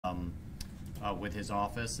with his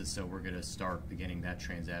office, and so we're going to start beginning that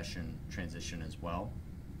transition as well.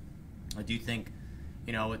 I do think,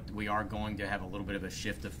 you know, we are going to have a little bit of a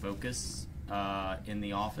shift of focus in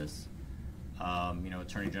the office. You know,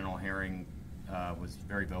 Attorney General Herring was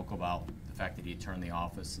very vocal about the fact that he turned the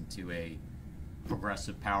office into a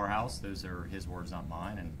progressive powerhouse. Those are his words, not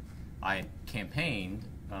mine. And I had campaigned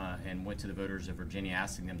and went to the voters of Virginia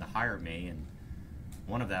asking them to hire me, and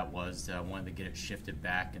one of that was I wanted to get it shifted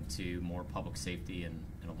back into more public safety and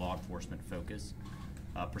a law enforcement focus,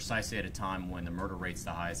 precisely at a time when the murder rate's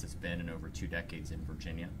the highest it's been in over 2 decades in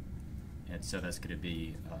Virginia. And so that's going to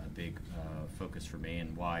be a big focus for me,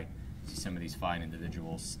 and why I see some of these fine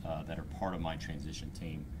individuals that are part of my transition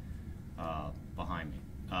team behind me.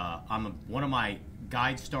 One of my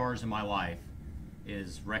guide stars in my life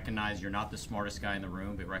is recognize you're not the smartest guy in the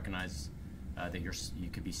room, but recognize that you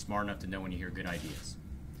could be smart enough to know when you hear good ideas.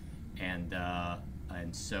 And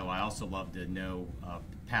so I also love to know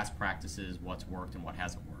past practices, what's worked and what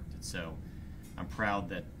hasn't worked. And so I'm proud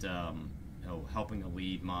that you know, helping to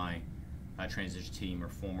lead my transition team are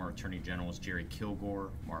former Attorney Generals Jerry Kilgore,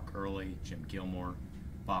 Mark Earley, Jim Gilmore,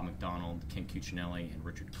 Bob McDonald, Ken Cuccinelli, and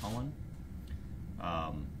Richard Cullen.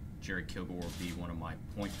 Jerry Kilgore will be one of my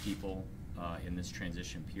point people in this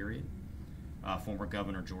transition period. Former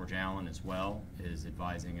Governor George Allen as well is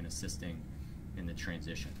advising and assisting in the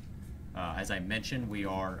transition. As I mentioned, we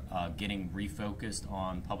are getting refocused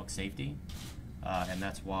on public safety, and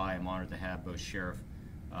that's why I'm honored to have both Sheriff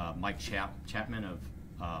Mike Chapman of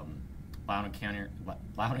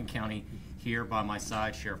Loudoun County here by my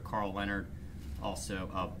side, Sheriff Carl Leonard also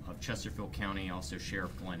of Chesterfield County, also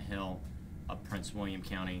Sheriff Glenn Hill of Prince William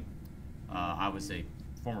County. I was a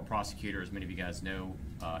former prosecutor, as many of you guys know,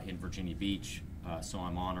 in Virginia Beach, so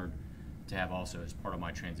I'm honored to have also as part of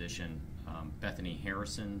my transition Bethany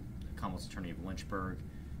Harrison, the Commonwealth's Attorney of Lynchburg,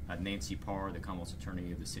 Nancy Parr, the Commonwealth's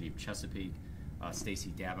Attorney of the City of Chesapeake,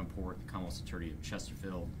 Stacy Davenport, the Commonwealth's Attorney of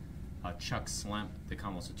Chesterfield, Chuck Slemp, the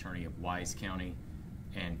Commonwealth's Attorney of Wise County,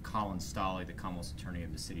 and Colin Stolley, the Commonwealth's Attorney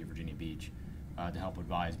of the City of Virginia Beach, to help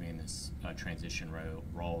advise me in this transition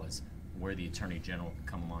role as where the Attorney General can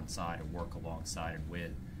come alongside and work alongside and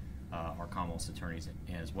with our Commonwealth's attorneys,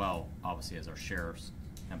 as well, obviously, as our sheriffs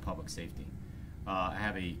and public safety. I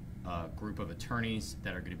have a group of attorneys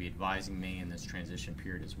that are going to be advising me in this transition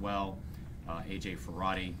period as well. AJ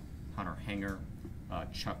Ferrati, Hunter Hanger,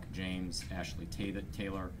 Chuck James, Ashley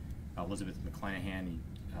Taylor, Elizabeth McClanahan,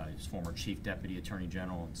 he's former Chief Deputy Attorney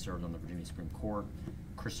General and served on the Virginia Supreme Court,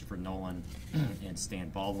 Christopher Nolan, and Stan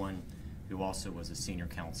Baldwin, who also was a senior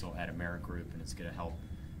counsel at AmeriGroup and is going to help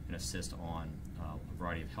and assist on a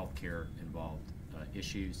variety of healthcare involved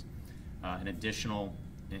issues. In addition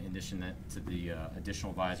to the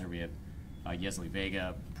additional advisor, we have Yesley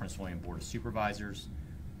Vega, Prince William Board of Supervisors,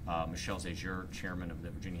 Michelle Zagier, Chairman of the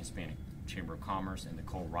Virginia Hispanic Chamber of Commerce, and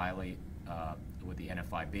Nicole Riley with the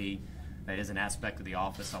NFIB. That is an aspect of the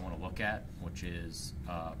office I want to look at, which is,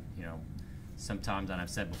 you know, sometimes, and I've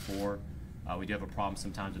said before, we do have a problem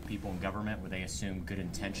sometimes with people in government where they assume good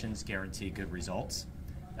intentions guarantee good results.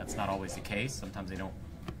 That's not always the case. Sometimes they don't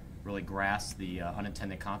really grasp the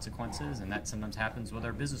unintended consequences, and that sometimes happens with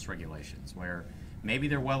our business regulations, where maybe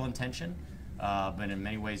they're well-intentioned, but in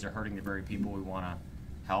many ways they're hurting the very people we want to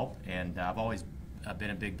help. And I've always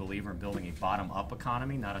been a big believer in building a bottom-up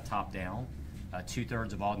economy, not a top-down.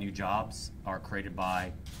 2/3 of all new jobs are created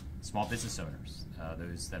by small business owners,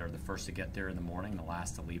 those that are the first to get there in the morning, the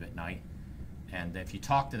last to leave at night. And if you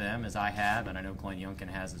talk to them, as I have, and I know Glenn Youngkin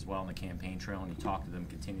has as well on the campaign trail, and you talk to them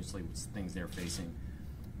continuously with things they're facing,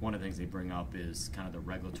 one of the things they bring up is kind of the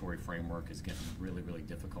regulatory framework is getting really, really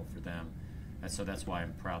difficult for them. And so that's why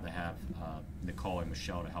I'm proud to have Nicole and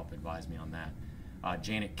Michelle to help advise me on that.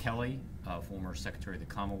 Janet Kelly, former Secretary of the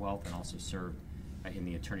Commonwealth, and also served in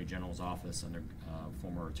the Attorney General's office under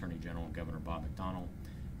former Attorney General and Governor Bob McDonald.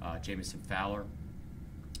 Jamison Fowler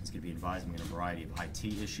is going to be advising me on a variety of IT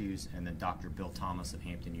issues, and then Dr. Bill Thomas of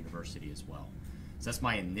Hampton University as well. So that's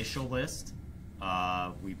my initial list.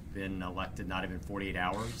 We've been elected not even 48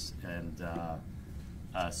 hours, and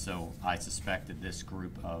so I suspect that this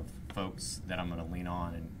group of folks that I'm going to lean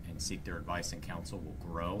on and seek their advice and counsel will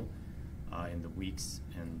grow in the weeks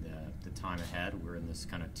and the time ahead. We're in this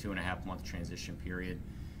kind of 2.5-month transition period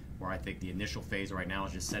where I think the initial phase right now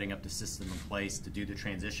is just setting up the system in place to do the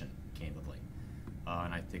transition, candidly.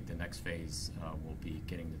 And I think the next phase will be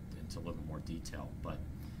getting into a little bit more detail. But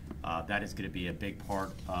that is going to be a big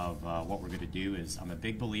part of what we're going to do. Is I'm a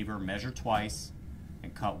big believer, measure twice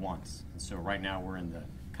and cut once. And so right now we're in the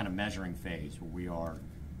kind of measuring phase where we are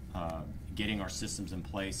getting our systems in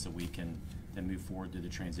place so we can then move forward to the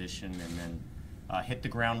transition and then hit the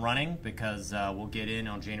ground running because we'll get in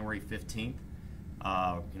on January 15th.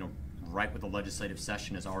 Right when the legislative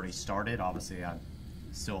session has already started. Obviously, I'm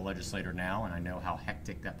still a legislator now, and I know how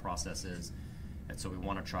hectic that process is. And so we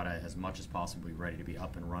want to try to, as much as possible, be ready to be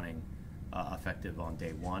up and running effective on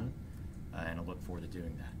day one. And I look forward to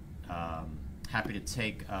doing that. Happy to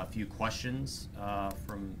take a few questions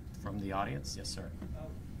from the audience. Yes, sir.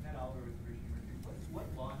 Matt Oliver with Virginia Mercury. What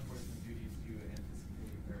law enforcement duties do you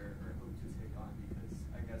anticipate or hope to take on? Because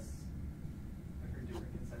I guess I've heard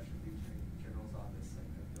different conceptions of the Attorney General's office. Like,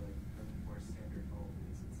 I feel like the more standard role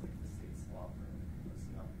is it's like the state's law firm and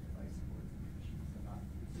posting up advice boards and commissions. I'm not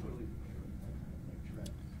totally familiar with that kind of like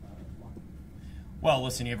direct law. Well,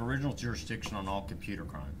 listen, you have original jurisdiction on all computer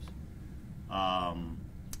crimes.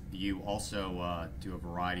 You also do a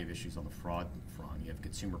variety of issues on the fraud front. You have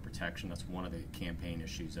consumer protection. That's one of the campaign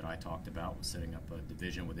issues that I talked about, was setting up a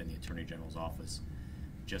division within the Attorney General's office,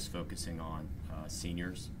 just focusing on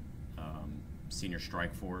seniors, senior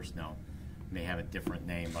strike force. Now, may have a different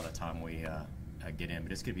name by the time we get in,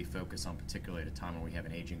 but it's going to be focused on particularly at a time when we have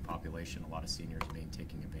an aging population, a lot of seniors being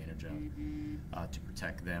taken advantage of to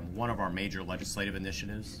protect them. One of our major legislative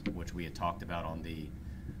initiatives, which we had talked about on the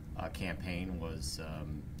campaign, was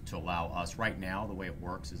to allow us, right now the way it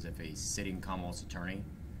works is if a sitting Commonwealth's attorney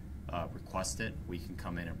requests it, we can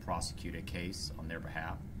come in and prosecute a case on their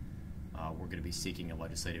behalf. We're going to be seeking a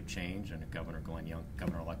legislative change, and Governor-elect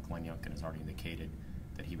Glenn Youngkin has already indicated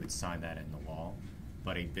that he would sign that into law.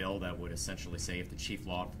 But a bill that would essentially say if the chief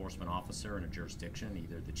law enforcement officer in a jurisdiction,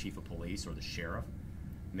 either the chief of police or the sheriff,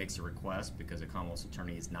 makes a request because a Commonwealth's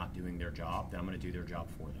attorney is not doing their job, then I'm going to do their job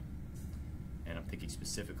for them. And I'm thinking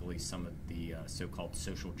specifically some of the so-called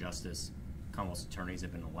social justice Commonwealth's attorneys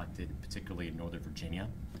have been elected, particularly in Northern Virginia.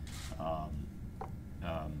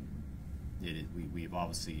 We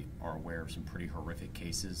obviously are aware of some pretty horrific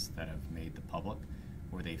cases that have made the public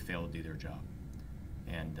where they fail to do their job.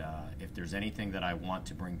 And if there's anything that I want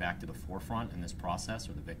to bring back to the forefront in this process,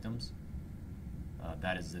 are the victims.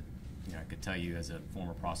 That is that, I could tell you as a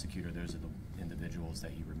former prosecutor, those are the individuals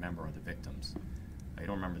that you remember are the victims. I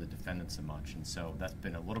don't remember the defendants so much, and so that's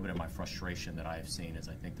been a little bit of my frustration that I have seen, is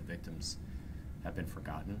I think the victims have been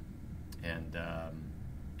forgotten.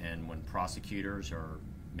 And when prosecutors are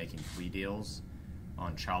making plea deals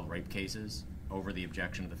on child rape cases over the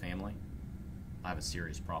objection of the family, I have a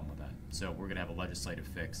serious problem with that. So we're going to have a legislative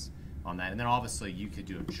fix on that. And then obviously you could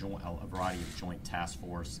do a variety of joint task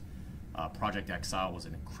force. Project Exile was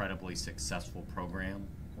an incredibly successful program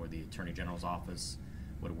where the Attorney General's office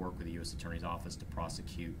would work with the U.S. Attorney's Office to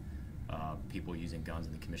prosecute people using guns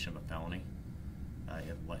in the commission of a felony.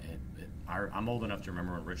 I'm old enough to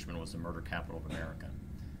remember when Richmond was the murder capital of America.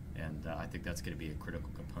 And I think that's going to be a critical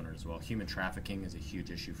component as well. Human trafficking is a huge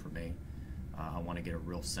issue for me. I want to get a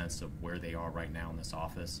real sense of where they are right now in this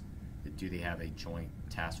office. Do they have a joint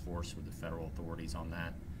task force with the federal authorities on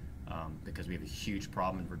that? Because we have a huge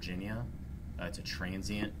problem in Virginia. It's a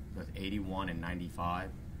transient with 81 and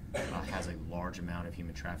 95. Has a large amount of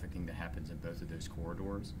human trafficking that happens in both of those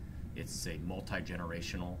corridors. It's a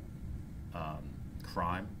multi-generational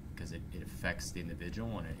crime because it affects the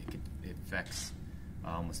individual, and it affects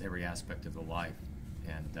almost every aspect of the life,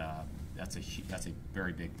 and that's a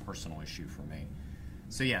very big personal issue for me.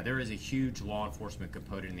 So yeah, there is a huge law enforcement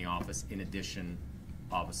component in the office, in addition,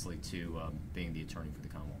 obviously, to being the attorney for the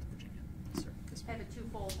Commonwealth of Virginia. Yes, sir. Yes, I have a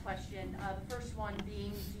twofold question. The first one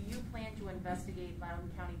being, do you plan to investigate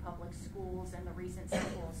Loudoun County Public Schools and the recent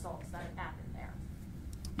sexual assaults that have happened there?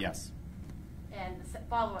 Yes. And the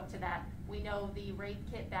follow-up to that, we know the rape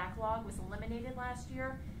kit backlog was eliminated last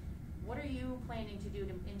year. What are you planning to do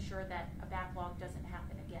to ensure that a backlog doesn't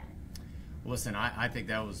happen again? Listen, I think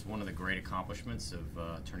that was one of the great accomplishments of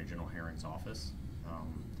Attorney General Herring's office,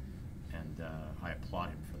 and I applaud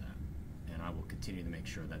him for that. And I will continue to make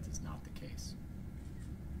sure that is not the case.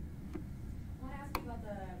 I want to ask you about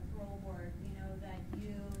the parole board. We know that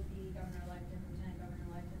you, the governor-elect and lieutenant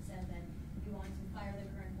governor-elect, have said that you want to fire the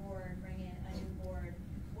current board, bring in a new board.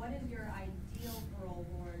 What is your ideal parole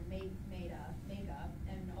board makeup,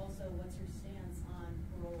 and also what's your stance on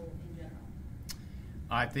parole in general?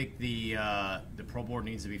 I think the parole board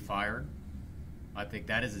needs to be fired. I think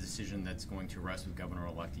that is a decision that's going to rest with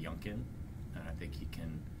Governor-elect Youngkin, and I think he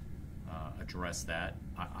can address that.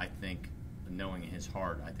 I think, knowing in his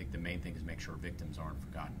heart, I think the main thing is make sure victims aren't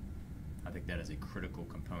forgotten. I think that is a critical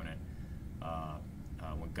component.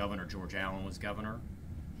 When Governor George Allen was governor,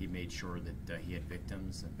 he made sure that he had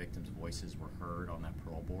victims, and victims' voices were heard on that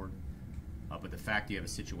parole board. But the fact you have a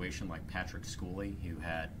situation like Patrick Schooley, who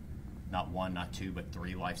had not one, not two, but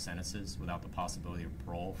 3 life sentences without the possibility of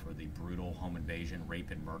parole for the brutal home invasion,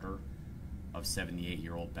 rape, and murder of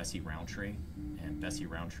 78-year-old Bessie Roundtree, and Bessie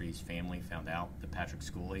Roundtree's family found out that Patrick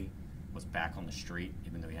Schooley was back on the street,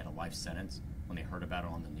 even though he had a life sentence, when they heard about it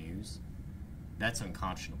on the news. That's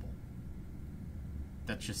unconscionable.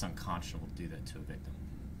 That's just unconscionable to do that to a victim.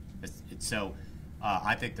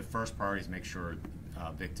 I think the first priority is make sure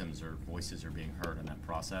victims or voices are being heard in that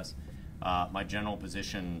process. My general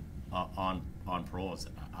position on parole is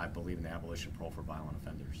I believe in the abolition of parole for violent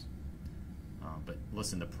offenders. But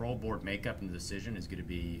listen, the parole board makeup and the decision is going to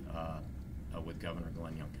be with Governor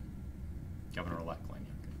Glenn Youngkin, Governor-elect Glenn Youngkin.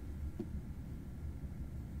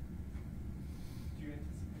 Do you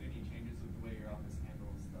anticipate any changes with the way your office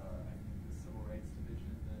handles the civil rights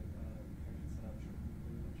division that Herring set up?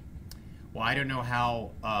 Well, I don't know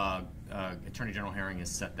how Attorney General Herring has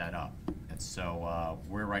set that up. And so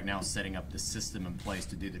we're right now setting up the system in place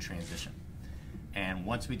to do the transition. And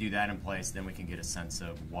once we do that in place, then we can get a sense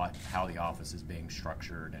of how the office is being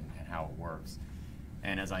structured and how it works.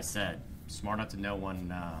 And as I said, smart enough to know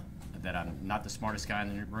that I'm not the smartest guy in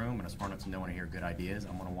the room, and I'm smart enough to know when I hear good ideas.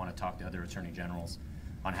 I'm going to want to talk to other attorney generals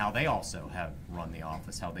on how they also have run the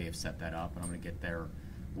office, how they have set that up, and I'm going to get their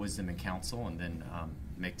wisdom and counsel and then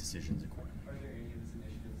make decisions accordingly. Are there any of those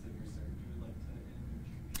initiatives that you're certain you would like to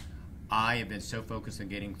introduce? I have been so focused on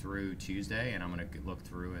getting through Tuesday, and I'm going to look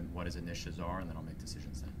through and what his initiatives are, and then I'll make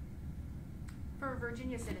decisions then. For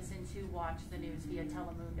Virginia citizens who watch the news via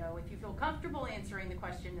Telemundo, if you feel comfortable answering the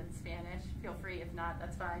question in Spanish, feel free. If not,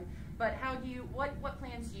 that's fine. But what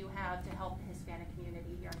plans do you have to help the Hispanic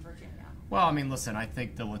community here in Virginia? Well, I mean, listen, I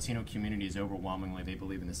think the Latino community is overwhelmingly, they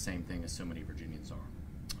believe in the same thing as so many Virginians are,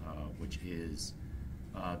 which is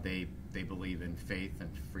they believe in faith and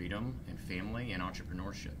freedom and family and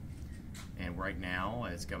entrepreneurship. And right now,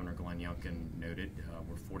 as Governor Glenn Youngkin noted,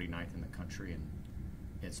 we're 49th in the country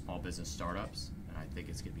in small business startups, and I think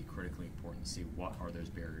it's going to be critically important to see what are those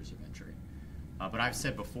barriers of entry. But I've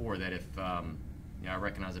said before that if, I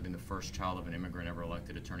recognize I've been the first child of an immigrant ever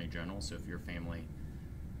elected Attorney General, so if your family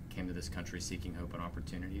came to this country seeking hope and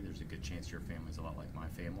opportunity, there's a good chance your family's a lot like my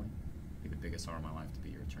family. It'd be the biggest honor of my life to be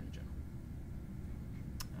your Attorney General.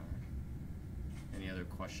 All right. Any other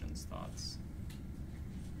questions, thoughts?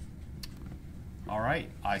 All right,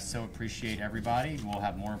 I so appreciate everybody. We'll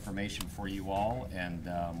have more information for you all, and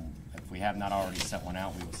if we have not already sent one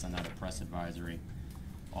out, we will send out a press advisory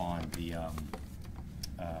on the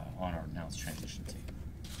on our announced transition team.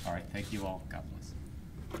 All right, thank you all. God bless.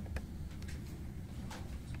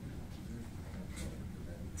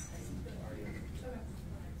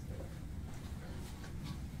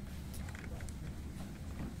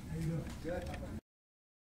 How you doing? Good.